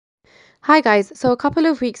Hi guys, so a couple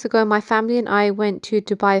of weeks ago, my family and I went to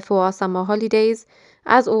Dubai for our summer holidays.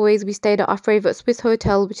 As always, we stayed at our favorite Swiss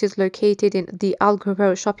hotel, which is located in the Al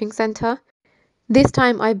Ghurair shopping center. This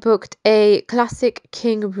time, I booked a classic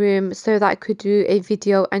king room so that I could do a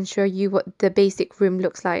video and show you what the basic room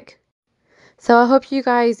looks like. So I hope you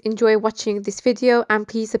guys enjoy watching this video, and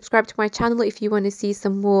please subscribe to my channel if you want to see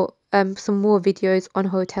some more videos on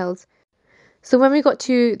hotels. So when we got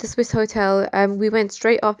to the Swiss hotel, we went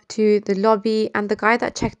straight up to the lobby, and the guy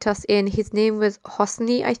that checked us in, his name was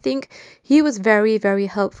Hosni, I think. He was very, very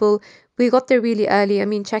helpful. We got there really early. I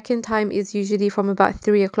mean, check-in time is usually from about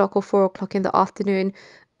 3 o'clock or 4 o'clock in the afternoon,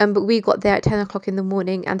 but we got there at 10 o'clock in the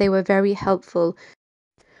morning, and they were very helpful.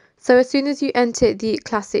 So as soon as you enter the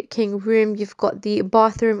classic king room, you've got the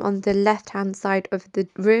bathroom on the left-hand side of the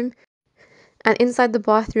room. And inside the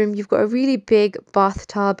bathroom, you've got a really big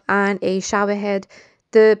bathtub and a shower head.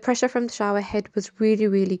 The pressure from the shower head was really,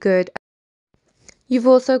 really good. You've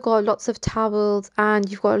also got lots of towels and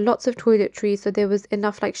you've got lots of toiletries. So there was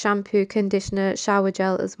enough like shampoo, conditioner, shower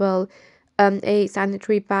gel as well, a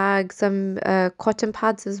sanitary bag, some cotton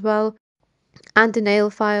pads as well, and a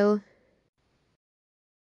nail file.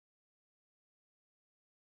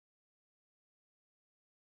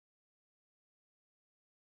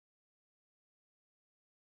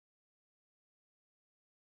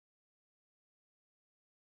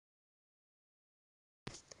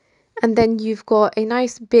 And then you've got a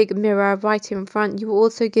nice big mirror right in front. You were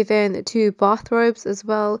also given two bathrobes as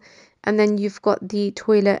well. And then you've got the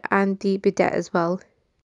toilet and the bidet as well.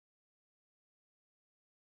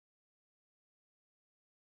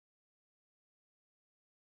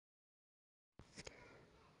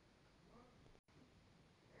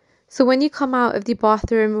 So when you come out of the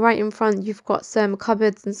bathroom, right in front, you've got some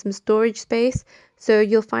cupboards and some storage space. So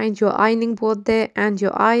you'll find your ironing board there and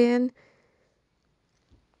your iron.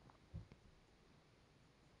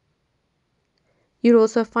 You'll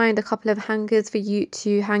also find a couple of hangers for you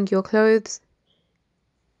to hang your clothes.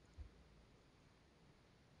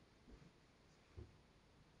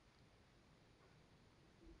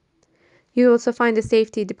 You also find a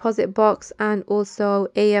safety deposit box and also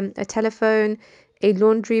a telephone, a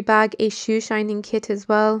laundry bag, a shoe shining kit as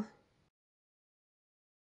well.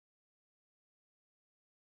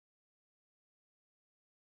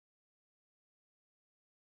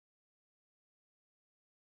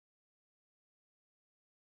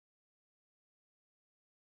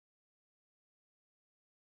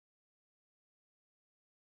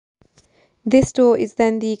 This door is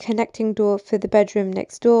then the connecting door for the bedroom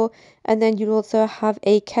next door, and then you'll also have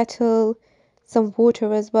a kettle, some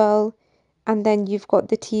water as well, and then you've got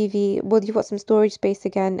the TV. Well, you've got some storage space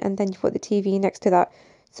again, and then you've got the TV next to that.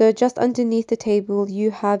 So just underneath the table, you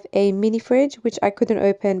have a mini fridge, which I couldn't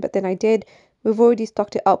open, but then I did. We've already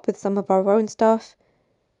stocked it up with some of our own stuff.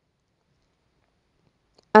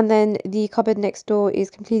 And then the cupboard next door is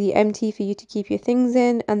completely empty for you to keep your things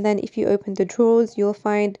in. And then if you open the drawers, you'll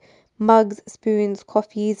find mugs, spoons,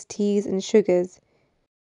 coffees, teas, and sugars.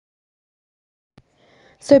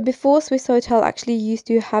 So before Swissotel actually used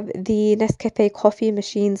to have the Nescafe coffee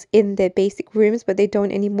machines in their basic rooms, but they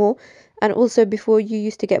don't anymore. And also before you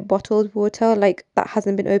used to get bottled water, like that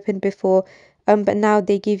hasn't been opened before. But now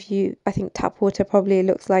they give you, I think tap water probably it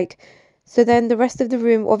looks like. So then the rest of the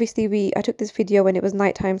room, obviously I took this video when it was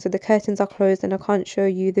nighttime, so the curtains are closed and I can't show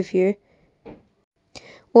you the view.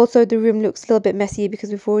 Also, the room looks a little bit messy because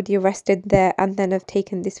we've already rested there and then I've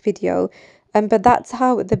taken this video. But that's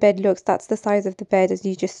how the bed looks. That's the size of the bed as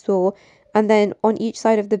you just saw. And then on each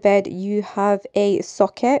side of the bed, you have a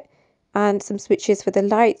socket and some switches for the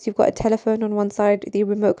lights. You've got a telephone on one side, the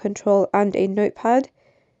remote control, and a notepad.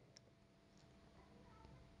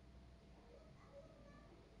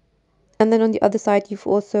 And then on the other side, you've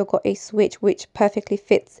also got a switch which perfectly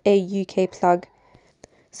fits a UK plug.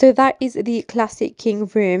 So that is the classic king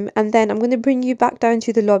room, and then I'm going to bring you back down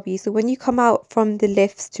to the lobby. So when you come out from the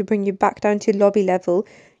lifts to bring you back down to lobby level,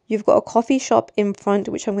 you've got a coffee shop in front,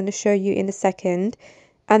 which I'm going to show you in a second.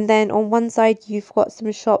 And then on one side, you've got some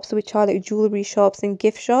shops which are like jewelry shops and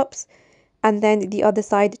gift shops. And then the other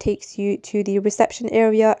side takes you to the reception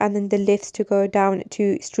area and then the lifts to go down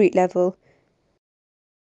to street level.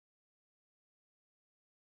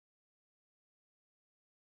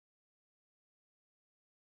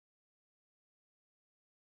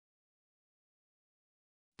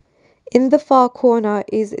 In the far corner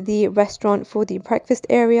is the restaurant for the breakfast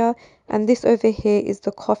area, and this over here is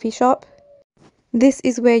the coffee shop. This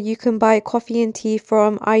is where you can buy coffee and tea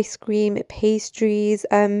from, ice cream, pastries,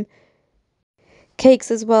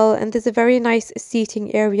 cakes as well, and there's a very nice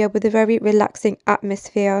seating area with a very relaxing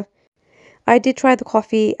atmosphere. I did try the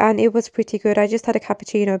coffee and it was pretty good. I just had a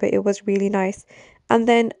cappuccino, but it was really nice. And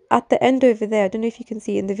then at the end over there, I don't know if you can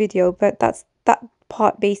see in the video, but that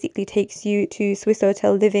part basically takes you to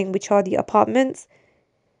Swissotel Living, which are the apartments.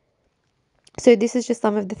 So this is just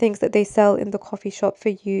some of the things that they sell in the coffee shop for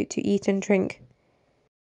you to eat and drink.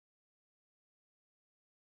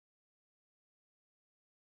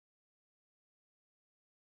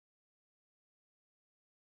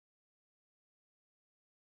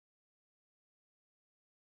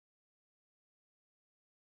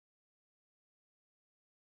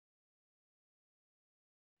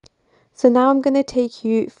 So now I'm going to take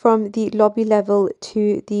you from the lobby level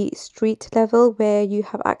to the street level where you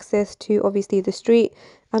have access to obviously the street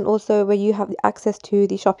and also where you have access to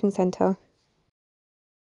the shopping center.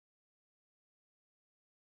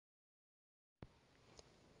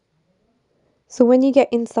 So when you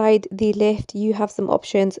get inside the lift, you have some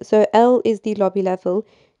options. So L is the lobby level,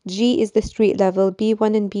 G is the street level,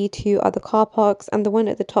 B1 and B2 are the car parks, and the one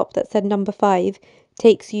at the top that said number 5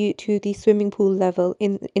 takes you to the swimming pool level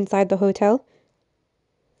inside the hotel.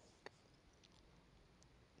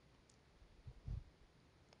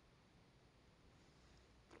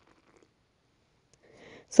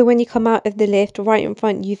 So when you come out of the lift, right in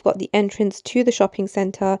front, you've got the entrance to the shopping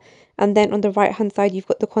centre, and then on the right hand side, you've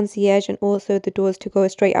got the concierge and also the doors to go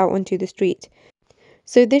straight out onto the street.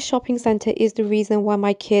 So this shopping centre is the reason why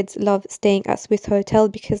my kids love staying at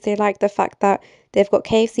Swissotel because they like the fact that they've got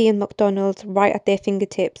KFC and McDonald's right at their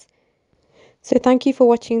fingertips. So thank you for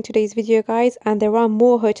watching today's video, guys, and there are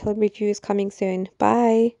more hotel reviews coming soon.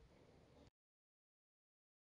 Bye!